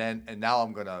 And now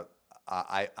I'm going to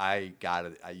I got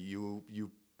it.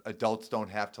 You adults don't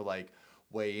have to like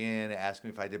weigh in, ask me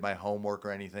if I did my homework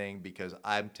or anything because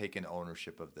I'm taking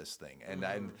ownership of this thing. And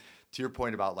to your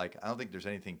point about like, I don't think there's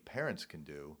anything parents can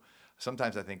do.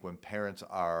 Sometimes I think when parents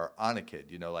are on a kid,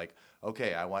 like,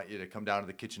 okay, I want you to come down to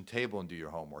the kitchen table and do your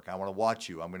homework. I want to watch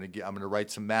you. I'm gonna write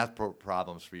some math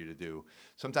problems for you to do.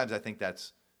 Sometimes I think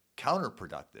that's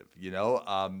counterproductive.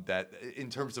 That in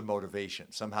terms of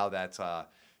motivation, somehow that's a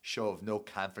show of no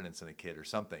confidence in a kid or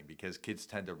something because kids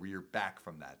tend to rear back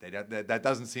from that. That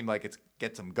doesn't seem like it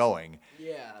gets them going.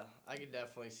 Yeah, I can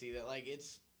definitely see that. Like,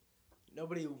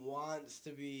 nobody wants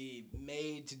to be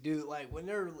made to do, like, when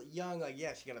they're young, like,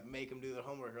 yes, you gotta make them do their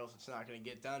homework or else it's not gonna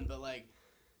get done, but, like,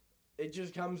 it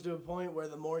just comes to a point where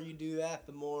the more you do that,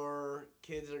 the more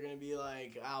kids are gonna be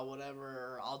like,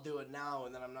 whatever, I'll do it now,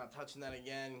 and then I'm not touching that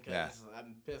again because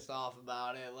I'm pissed off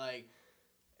about it, like,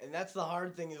 and that's the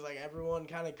hard thing is, like, everyone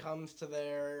kind of comes to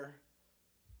their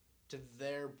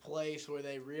place where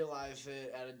they realize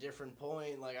it at a different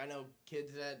point. Like, I know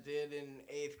kids that did in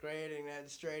 8th grade and had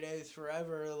straight A's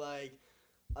forever. Like,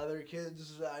 other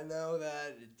kids I know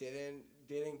that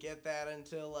didn't get that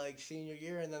until, like, senior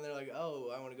year, and then they're like,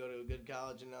 oh, I want to go to a good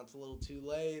college, and now it's a little too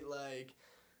late. Like,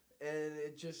 and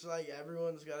it just, like,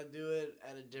 everyone's got to do it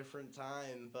at a different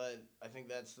time, but I think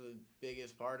that's the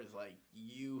biggest part is, like,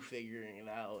 you figuring it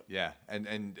out. Yeah,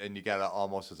 and you got to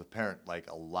almost as a parent, like,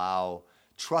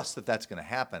 trust that that's going to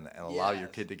happen and allow your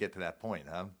kid to get to that point,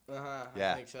 huh?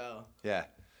 Yeah. I think so. Yeah.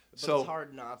 But it's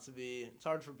hard not to be. It's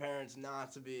hard for parents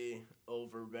not to be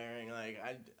overbearing. Like,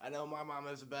 I know my mom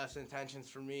has the best intentions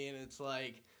for me, and it's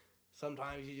like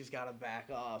sometimes you just gotta back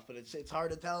off. But it's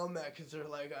hard to tell them that because they're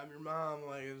like, I'm your mom.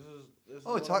 Like, this is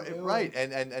it's hard, right?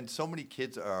 And so many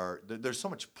kids there's so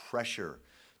much pressure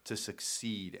to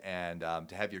succeed and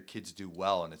to have your kids do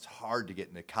well, and it's hard to get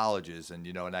into colleges, and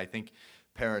and I think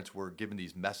parents were given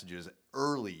these messages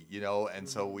early, and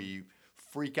so we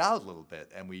freak out a little bit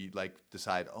and we like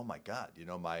decide, oh my God,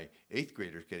 my 8th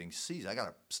grader's getting C's. I got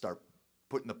to start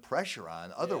putting the pressure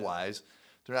on. Otherwise,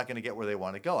 they're not going to get where they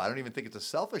want to go. I don't even think it's a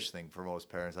selfish thing for most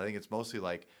parents. I think it's mostly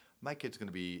like, my kid's going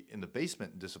to be in the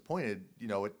basement and disappointed,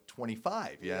 at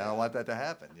 25. I don't want that to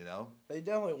happen, They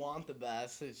definitely want the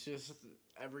best. It's just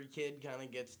every kid kind of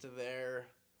gets to their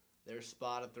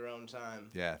spot at their own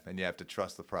time. Yeah, and you have to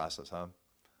trust the process, huh?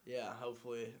 Yeah,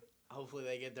 hopefully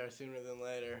they get there sooner than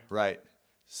later. Right.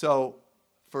 So,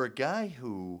 for a guy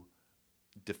who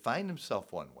defined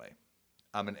himself one way,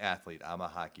 I'm an athlete, I'm a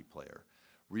hockey player,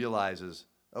 realizes,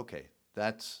 okay,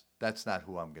 that's not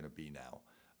who I'm going to be now.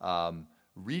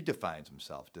 Redefines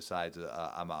himself, decides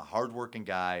I'm a hardworking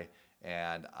guy,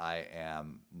 and I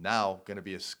am now going to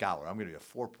be a scholar. I'm going to be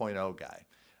a 4.0 guy.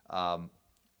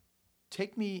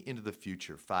 Take me into the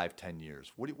future, 5-10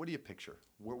 years. What do you picture?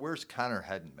 Where's Connor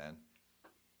heading, man?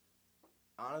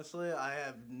 Honestly, I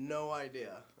have no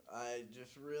idea. I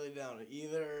just really don't.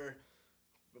 Either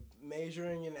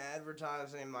majoring in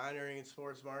advertising, minoring in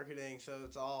sports marketing, so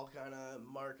it's all kind of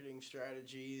marketing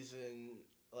strategies and,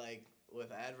 like,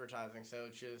 with advertising, so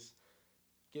it just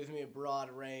gives me a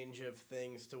broad range of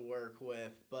things to work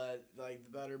with. But, like,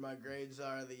 the better my grades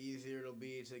are, the easier it'll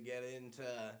be to get into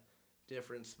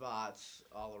different spots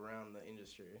all around the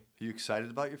industry. Are you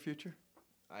excited about your future?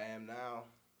 I am now.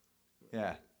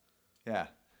 Yeah. Yeah.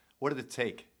 What did it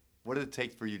take? What did it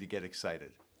take for you to get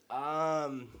excited?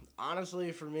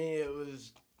 Honestly, for me, it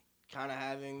was kind of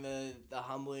having the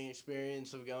humbling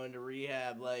experience of going to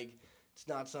rehab. Like, it's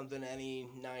not something any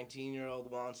 19-year-old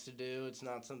wants to do. It's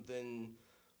not something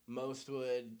most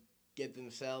would get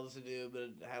themselves to do,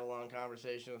 but I had a long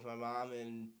conversation with my mom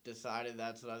and decided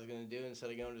that's what I was going to do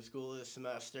instead of going to school this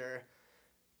semester.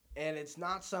 And it's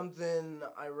not something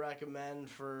I recommend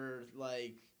for,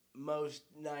 like, most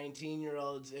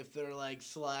 19-year-olds if they're, like,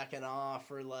 slacking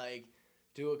off or, like,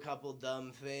 do a couple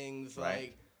dumb things. Right.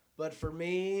 Like, but for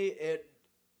me,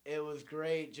 it was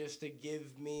great just to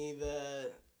give me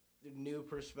the new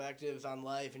perspectives on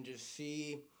life and just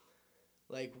see,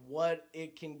 like, what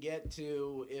it can get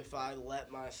to if I let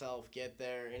myself get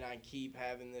there and I keep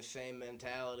having the same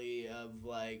mentality of,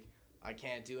 like, I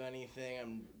can't do anything,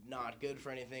 I'm not good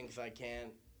for anything because I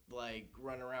can't, like,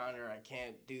 run around or I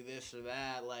can't do this or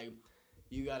that. Like,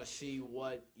 you got to see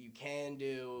what you can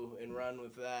do and run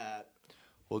with that.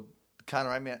 Well, Connor,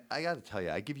 I mean, I got to tell you,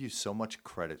 I give you so much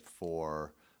credit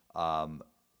for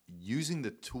using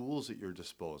the tools at your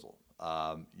disposal,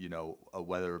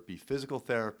 whether it be physical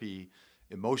therapy,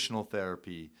 emotional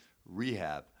therapy,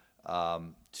 rehab,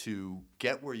 to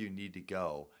get where you need to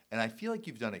go. And I feel like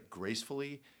you've done it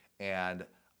gracefully, and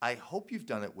I hope you've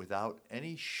done it without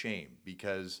any shame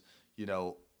because, in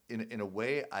a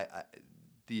way,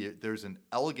 there's an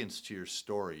elegance to your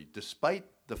story, despite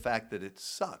the fact that it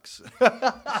sucks,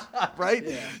 right?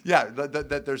 Yeah,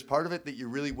 that there's part of it that you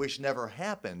really wish never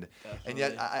happened, and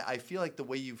yet I feel like the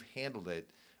way you've handled it,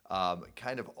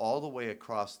 kind of all the way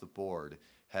across the board,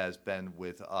 has been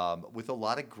with a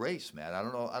lot of grace, man. I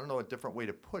don't know a different way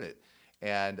to put it,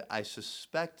 and I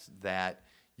suspect that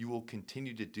you will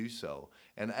continue to do so,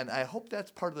 and I hope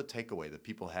that's part of the takeaway that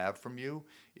people have from you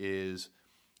is,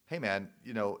 hey, man,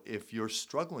 if you're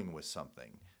struggling with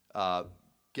something,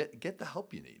 get the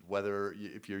help you need. Whether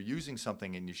if you're using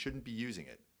something and you shouldn't be using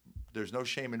it, there's no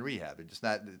shame in rehab. It's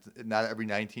not every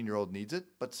 19-year-old needs it,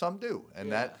 but some do,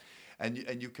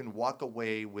 and you can walk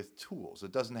away with tools.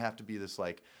 It doesn't have to be this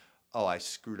like, oh, I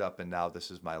screwed up and now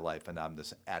this is my life and I'm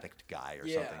this addict guy or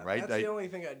something, right? That's the only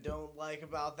thing I don't like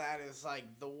about that is like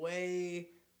the way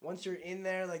once you're in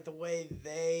there, like the way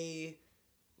they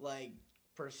like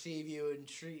perceive you and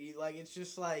treat you. Like it's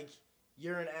just like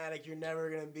you're an addict. You're never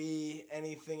gonna be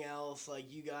anything else. Like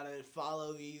you gotta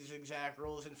follow these exact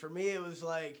rules. And for me, it was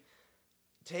like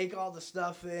take all the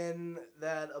stuff in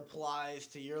that applies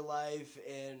to your life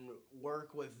and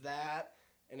work with that.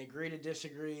 And agree to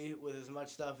disagree with as much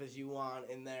stuff as you want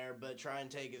in there, but try and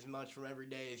take as much from every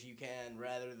day as you can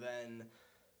rather than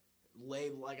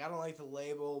label. Like, I don't like to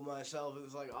label myself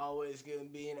as, like, always going to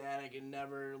be an addict and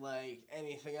never, like,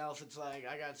 anything else. It's like,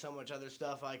 I got so much other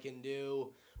stuff I can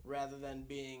do rather than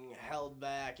being held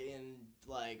back in,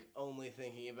 like, only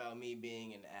thinking about me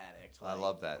being an addict. Like, I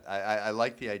love that. I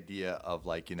like the idea of,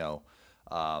 like,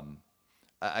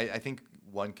 I think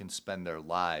one can spend their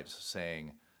lives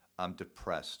saying, I'm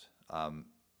depressed. I'm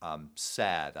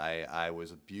sad. I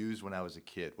was abused when I was a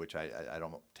kid, which I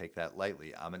don't take that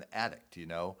lightly. I'm an addict,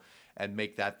 and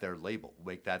make that their label,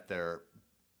 make that their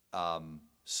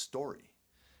story.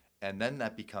 And then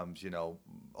that becomes,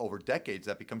 over decades,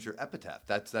 that becomes your epitaph.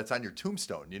 That's on your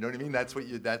tombstone. You know what I mean? That's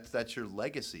that's your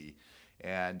legacy.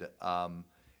 And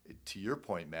to your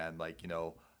point, man, like,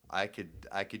 I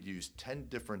could use 10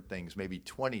 different things, maybe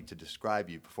 20 to describe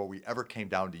you before we ever came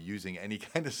down to using any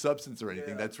kind of substance or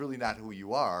anything. That's really not who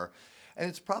you are. And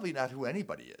it's probably not who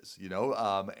anybody is,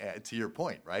 to your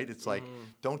point, right? It's like,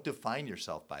 don't define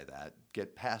yourself by that.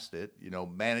 Get past it,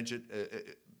 manage it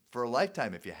for a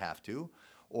lifetime if you have to,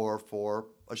 or for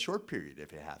a short period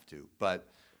if you have to. But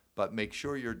make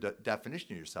sure your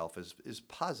definition of yourself is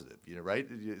positive, right?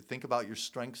 You think about your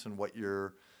strengths and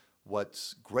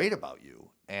what's great about you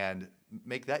and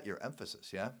make that your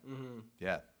emphasis. Yeah.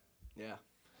 Yeah,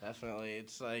 definitely.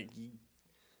 It's like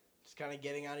just kind of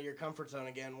getting out of your comfort zone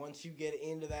again. Once you get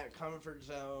into that comfort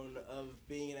zone of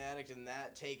being an addict and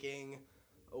that taking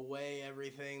away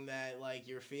everything that like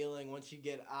you're feeling, once you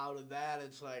get out of that,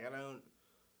 it's like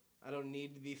I don't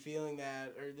need to be feeling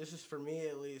that, or this is for me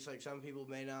at least. Like some people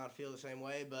may not feel the same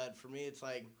way, but for me it's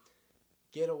like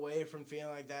get away from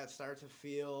feeling like that. Start to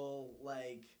feel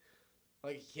like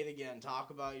a kid again.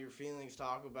 Talk about your feelings.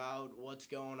 Talk about what's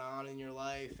going on in your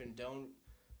life, and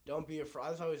don't be afraid.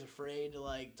 I was always afraid to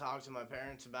like talk to my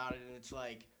parents about it, and it's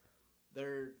like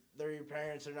they're your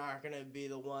parents. They're not gonna be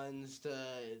the ones to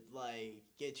like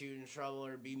get you in trouble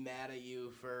or be mad at you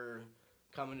for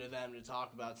coming to them to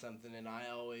talk about something. And I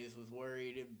always was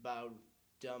worried about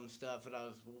dumb stuff that I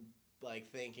was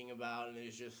like thinking about, and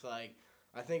it's just like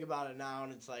I think about it now,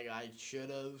 and it's like I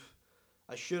should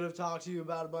have talked to you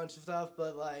about a bunch of stuff,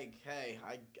 but like, hey,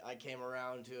 I came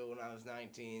around to it when I was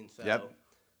 19, so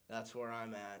that's where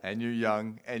I'm at. And you're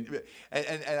young, and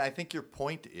I think your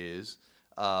point is,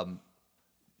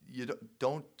 you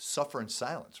don't suffer in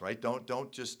silence, right?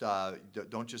 Don't just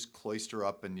cloister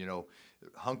up and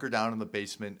hunker down in the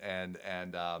basement and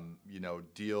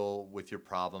deal with your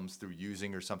problems through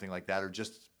using or something like that, or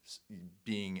just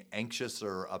being anxious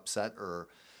or upset or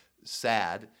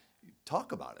sad.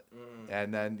 Talk about it,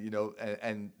 and then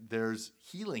and there's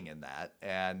healing in that,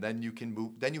 and then you can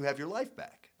move. Then you have your life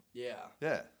back. Yeah,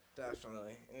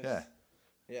 definitely. Yeah,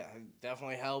 it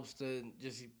definitely helps to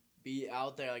just be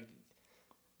out there.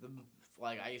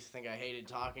 Like I used to think I hated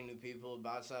talking to people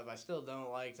about stuff. I still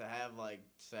don't like to have like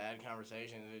sad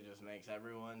conversations. It just makes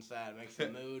everyone sad. It makes the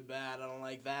mood bad. I don't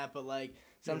like that. But like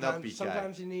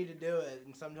sometimes you need to do it,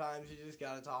 and sometimes you just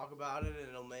gotta talk about it, and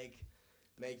it'll make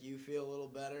you feel a little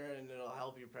better, and it'll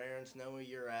help your parents know where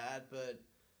you're at. But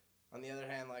on the other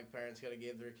hand, like parents got to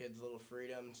give their kids a little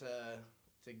freedom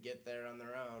to get there on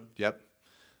their own. Yep.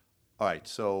 All right.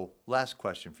 So last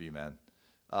question for you, man.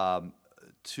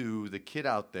 To the kid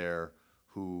out there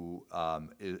who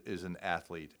is an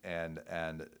athlete and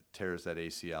tears that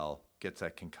ACL, gets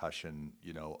that concussion,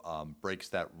 breaks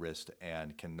that wrist,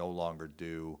 and can no longer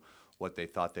do what they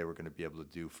thought they were going to be able to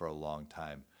do for a long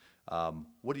time.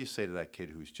 What do you say to that kid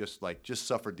who's just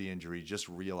suffered the injury, just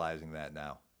realizing that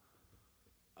now?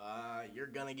 You're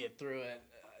gonna get through it.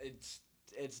 It's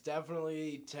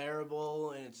definitely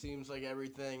terrible, and it seems like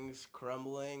everything's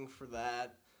crumbling for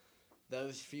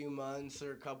those few months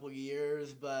or a couple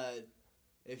years. But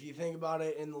if you think about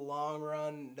it in the long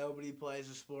run, nobody plays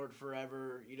a sport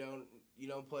forever. You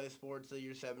don't play sports till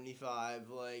you're 75.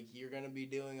 Like, you're gonna be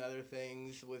doing other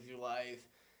things with your life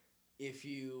if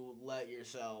you let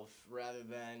yourself, rather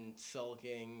than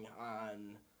sulking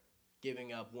on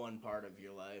giving up one part of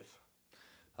your life.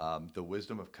 The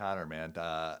wisdom of Connor, man.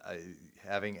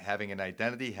 Having an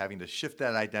identity, having to shift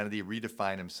that identity,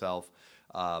 redefine himself,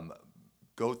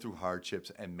 go through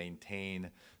hardships, and maintain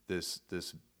this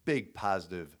big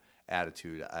positive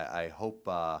attitude. I hope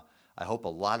a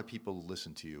lot of people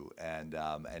listen to you and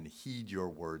heed your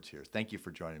words here. Thank you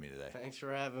for joining me today. Thanks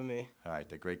for having me. All right,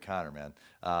 the great Connor, man.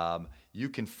 You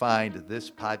can find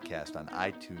this podcast on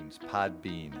iTunes,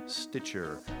 Podbean,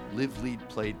 Stitcher,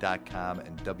 LiveLeadPlay.com,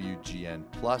 and WGN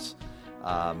Plus.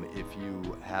 If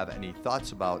you have any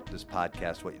thoughts about this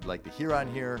podcast, what you'd like to hear on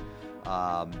here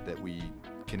that we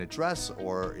can address,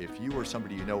 or if you or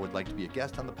somebody you know would like to be a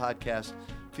guest on the podcast,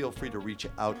 feel free to reach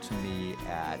out to me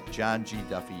at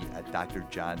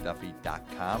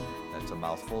johngduffy@drjohnduffy.com. That's a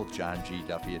mouthful,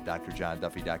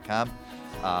 johngduffy@drjohnduffy.com.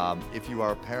 If you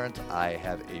are a parent, I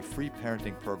have a free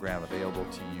parenting program available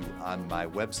to you on my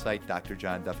website,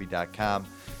 drjohnduffy.com.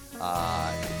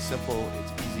 It's simple,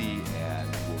 it's easy,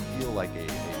 and you will feel like a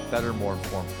better, more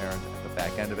informed parent at the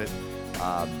back end of it.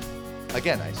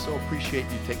 Again, I so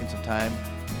appreciate you taking some time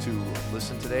to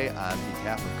listen today. On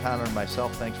behalf of Connor and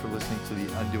myself, thanks for listening to the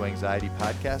Undo Anxiety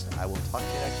podcast. I will talk to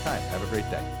you next time. Have a great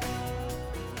day.